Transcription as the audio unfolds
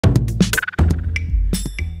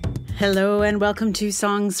Hello and welcome to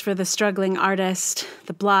Songs for the Struggling Artist,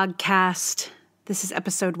 the blogcast. This is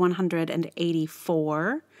episode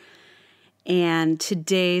 184. And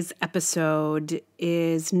today's episode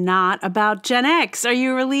is not about Gen X. Are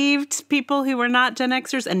you relieved, people who are not Gen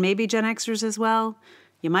Xers and maybe Gen Xers as well?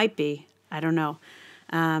 You might be. I don't know.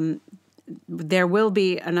 There will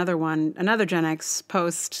be another Gen X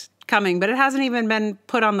post coming, but it hasn't even been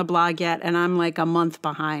put on the blog yet, and I'm like a month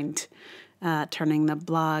behind turning the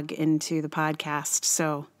blog into the podcast.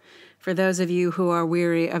 So for those of you who are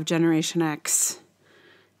weary of Generation X,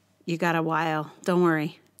 you got a while. Don't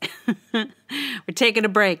worry. We're taking a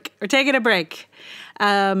break.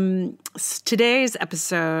 Today's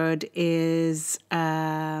episode is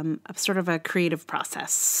a sort of a creative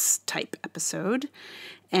process type episode.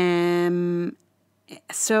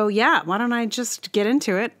 So yeah, why don't I just get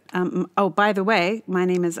into it? By the way, my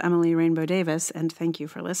name is Emily Rainbow Davis, and thank you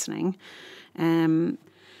for listening.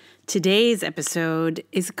 Today's episode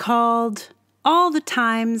is called All the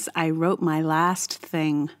Times I Wrote My Last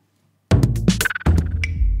Thing.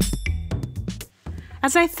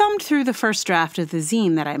 As I thumbed through the first draft of the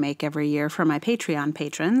zine that I make every year for my Patreon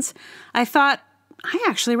patrons, I thought, I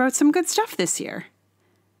actually wrote some good stuff this year.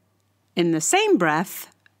 In the same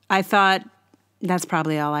breath, I thought, that's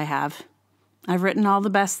probably all I have. I've written all the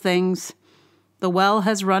best things. The well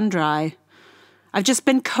has run dry. I've just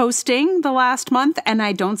been coasting the last month, and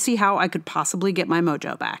I don't see how I could possibly get my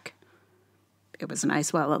mojo back. It was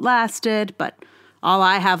nice while it lasted, but all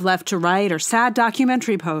I have left to write are sad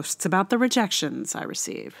documentary posts about the rejections I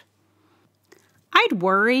receive. I'd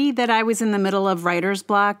worry that I was in the middle of writer's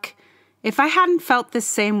block if I hadn't felt this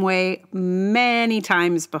same way many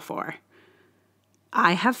times before.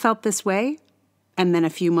 I have felt this way, and then a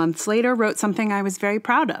few months later wrote something I was very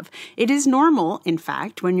proud of. It is normal, in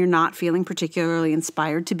fact, when you're not feeling particularly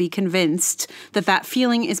inspired to be convinced that that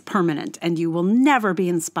feeling is permanent and you will never be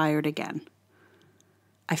inspired again.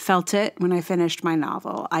 I felt it when I finished my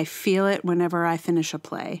novel. I feel it whenever I finish a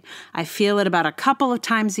play. I feel it about a couple of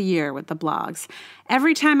times a year with the blogs.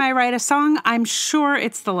 Every time I write a song, I'm sure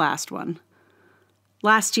it's the last one.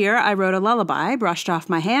 Last year, I wrote a lullaby, brushed off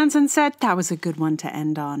my hands, and said that was a good one to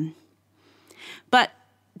end on. But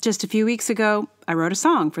just a few weeks ago, I wrote a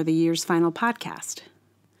song for the year's final podcast.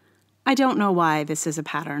 I don't know why this is a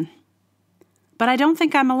pattern, but I don't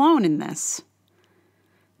think I'm alone in this.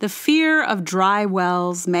 The fear of dry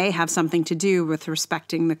wells may have something to do with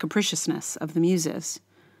respecting the capriciousness of the muses.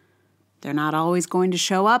 They're not always going to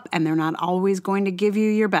show up, and they're not always going to give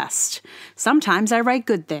you your best. Sometimes I write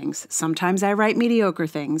good things. Sometimes I write mediocre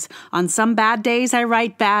things. On some bad days, I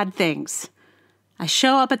write bad things. I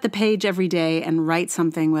show up at the page every day and write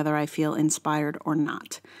something whether I feel inspired or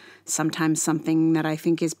not. Sometimes something that I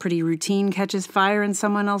think is pretty routine catches fire in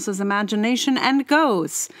someone else's imagination and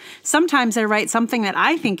goes. Sometimes I write something that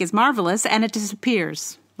I think is marvelous and it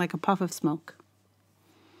disappears like a puff of smoke.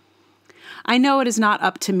 I know it is not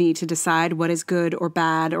up to me to decide what is good or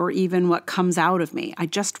bad or even what comes out of me. I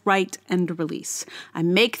just write and release. I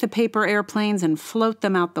make the paper airplanes and float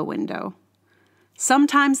them out the window.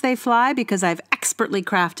 Sometimes they fly because I've expertly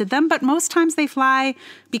crafted them, but most times they fly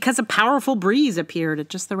because a powerful breeze appeared at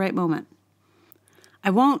just the right moment.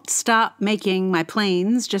 I won't stop making my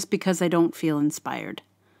planes just because I don't feel inspired.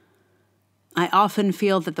 I often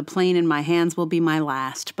feel that the plane in my hands will be my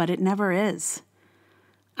last, but it never is.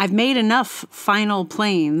 I've made enough final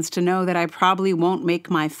planes to know that I probably won't make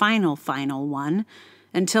my final one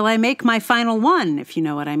until I make my final one, if you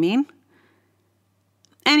know what I mean.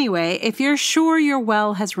 Anyway, if you're sure your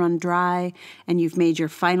well has run dry and you've made your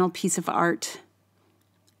final piece of art,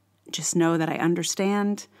 just know that I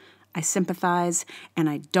understand, I sympathize, and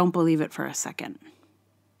I don't believe it for a second.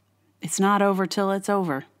 It's not over till it's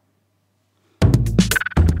over.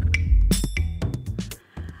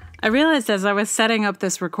 I realized as I was setting up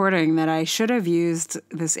this recording that I should have used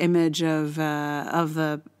this image of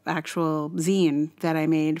the actual zine that I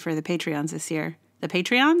made for the Patreons this year. The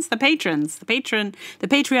Patreon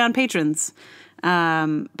patrons.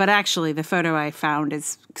 But actually, the photo I found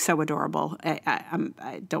is so adorable.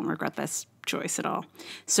 I don't regret this choice at all.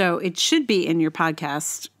 So it should be in your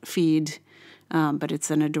podcast feed, but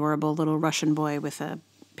it's an adorable little Russian boy with a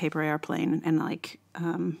paper airplane and like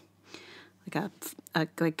a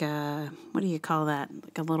what do you call that?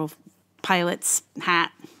 Like a little pilot's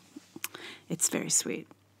hat. It's very sweet.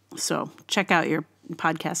 So check out your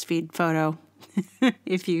podcast feed photo.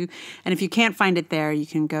 If you can't find it there, you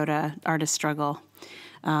can go to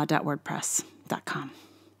artiststruggle.wordpress.com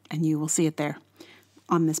and you will see it there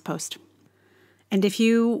on this post. And if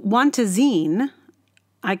you want a zine,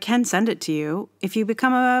 I can send it to you if you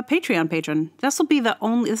become a Patreon patron. This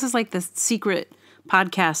is like the secret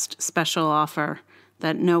podcast special offer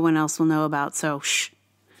that no one else will know about. So, shh,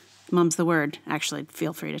 mum's the word. Actually,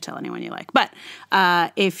 feel free to tell anyone you like. But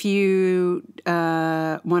if you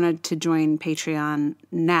wanted to join Patreon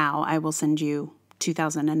now, I will send you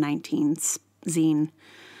 2019's zine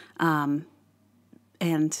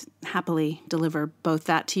and happily deliver both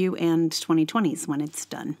that to you and 2020's when it's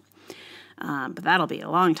done. But that'll be a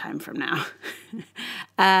long time from now.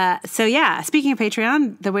 So yeah, speaking of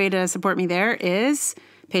Patreon, the way to support me there is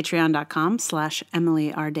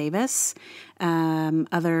patreon.com/Emily R. Davis.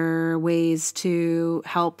 Other ways to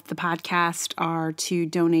help the podcast are to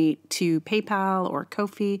donate to PayPal or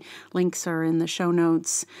Ko-fi. Links are in the show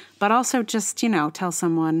notes. But also just, tell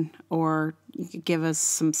someone, or you could give us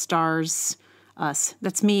some stars.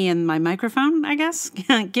 That's me and my microphone, I guess.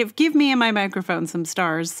 Give me and my microphone some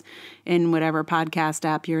stars in whatever podcast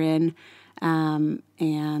app you're in.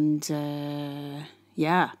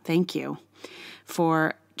 Yeah, thank you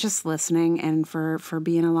for just listening and for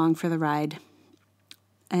being along for the ride.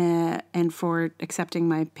 And for accepting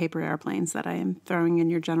my paper airplanes that I am throwing in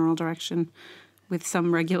your general direction with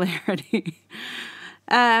some regularity.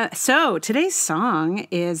 So today's song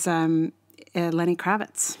is Lenny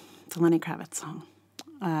Kravitz. It's a Lenny Kravitz song.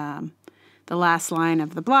 The last line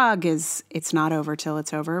of the blog is "It's not over till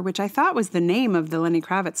it's over," which I thought was the name of the Lenny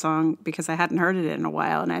Kravitz song because I hadn't heard it in a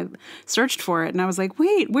while, and I searched for it, and I was like,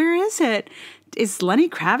 wait, where is it? Is Lenny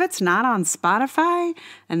Kravitz not on Spotify?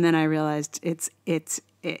 And then I realized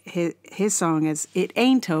his song is "It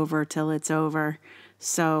Ain't Over Till It's Over."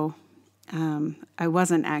 So I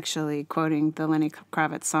wasn't actually quoting the Lenny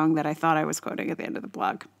Kravitz song that I thought I was quoting at the end of the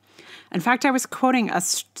blog. In fact, I was quoting a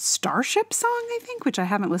Starship song, I think, which I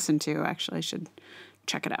haven't listened to. Actually, I should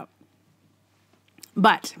check it out.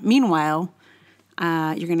 But meanwhile,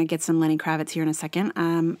 you're going to get some Lenny Kravitz here in a second.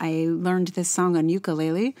 I learned this song on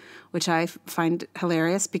ukulele, which I find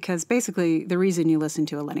hilarious because basically the reason you listen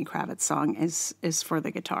to a Lenny Kravitz song is for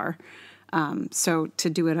the guitar. So to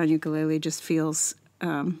do it on ukulele just feels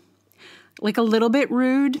like a little bit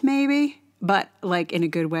rude, maybe, but like in a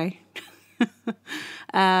good way.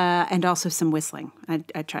 And also some whistling.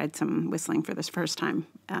 I tried some whistling for this first time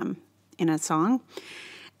in a song.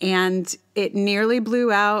 And it nearly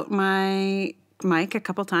blew out my mic a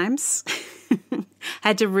couple times.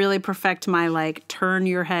 Had to really perfect my turn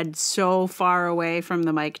your head so far away from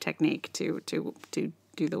the mic technique to do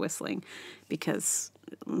the whistling, because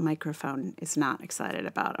the microphone is not excited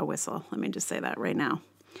about a whistle. Let me just say that right now.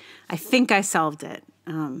 I think I solved it,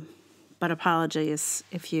 but apologies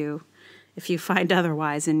if you find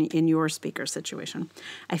otherwise in your speaker situation.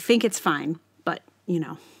 I think it's fine, but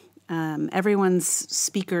everyone's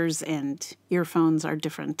speakers and earphones are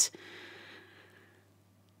different.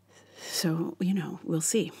 So, we'll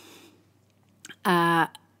see.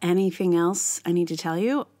 Anything else I need to tell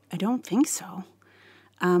you? I don't think so.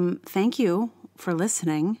 Thank you for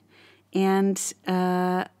listening. And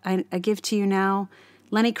I give to you now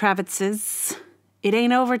Lenny Kravitz's "It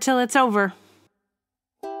Ain't Over Till It's Over."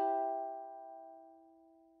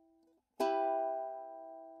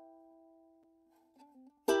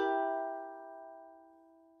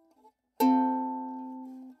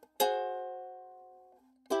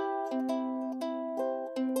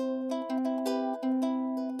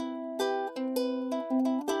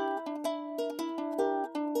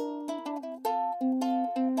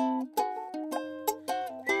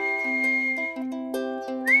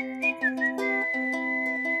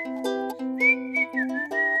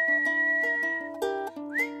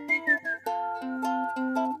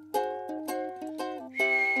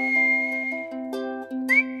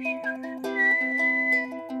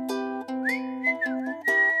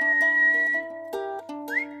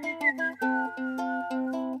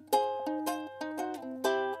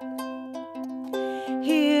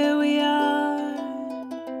 Here we are,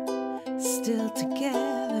 still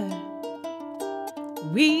together.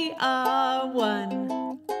 We are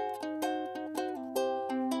one.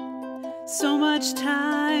 So much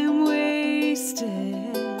time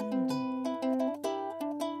wasted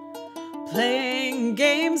playing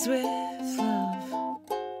games with love.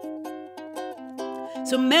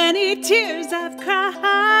 So many tears I've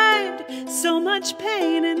cried, so much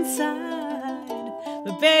pain inside.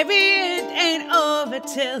 But baby, it ain't over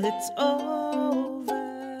till it's over.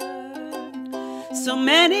 So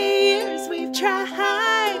many years we've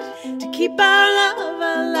tried to keep our love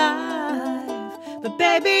alive. But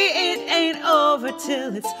baby, it ain't over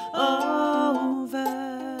till it's over.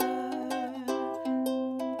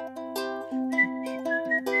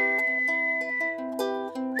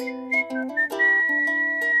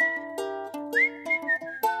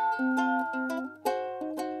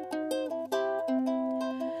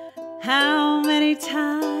 how many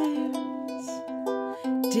times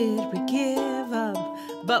did we give up?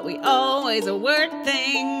 But we always worked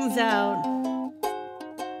things out.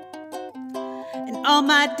 And all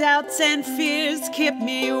my doubts and fears kept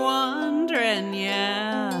me wondering,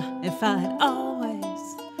 yeah, if I'd always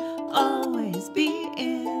be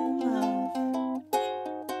in love.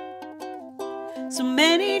 So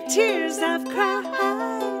many tears I've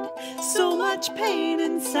cried, so much pain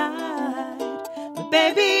inside. But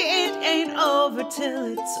baby, it ain't over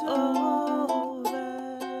till it's over.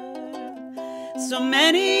 So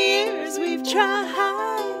many years we've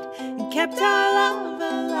tried and kept our love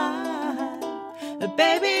alive. But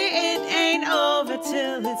baby, it ain't over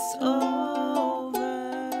till it's over.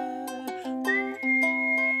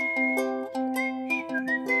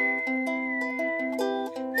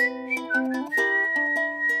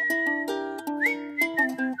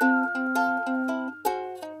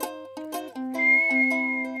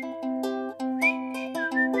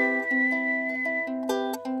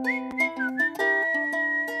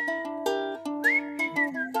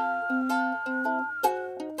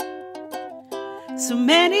 So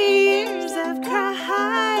many years I've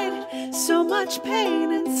cried, so much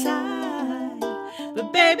pain inside.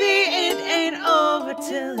 But baby, it ain't over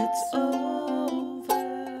till it's over.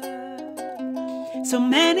 So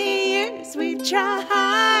many years we've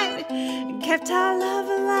tried and kept our love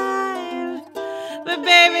alive. But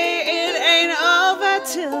baby, it ain't over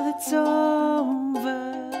till it's over.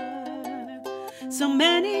 So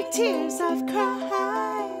many tears I've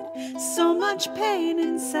cried, so much pain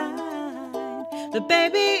inside. But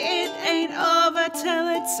baby, it ain't over till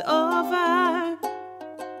it's over.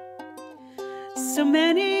 So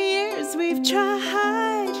many years we've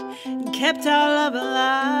tried and kept our love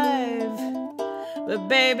alive. But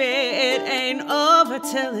baby, it ain't over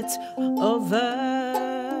till it's over.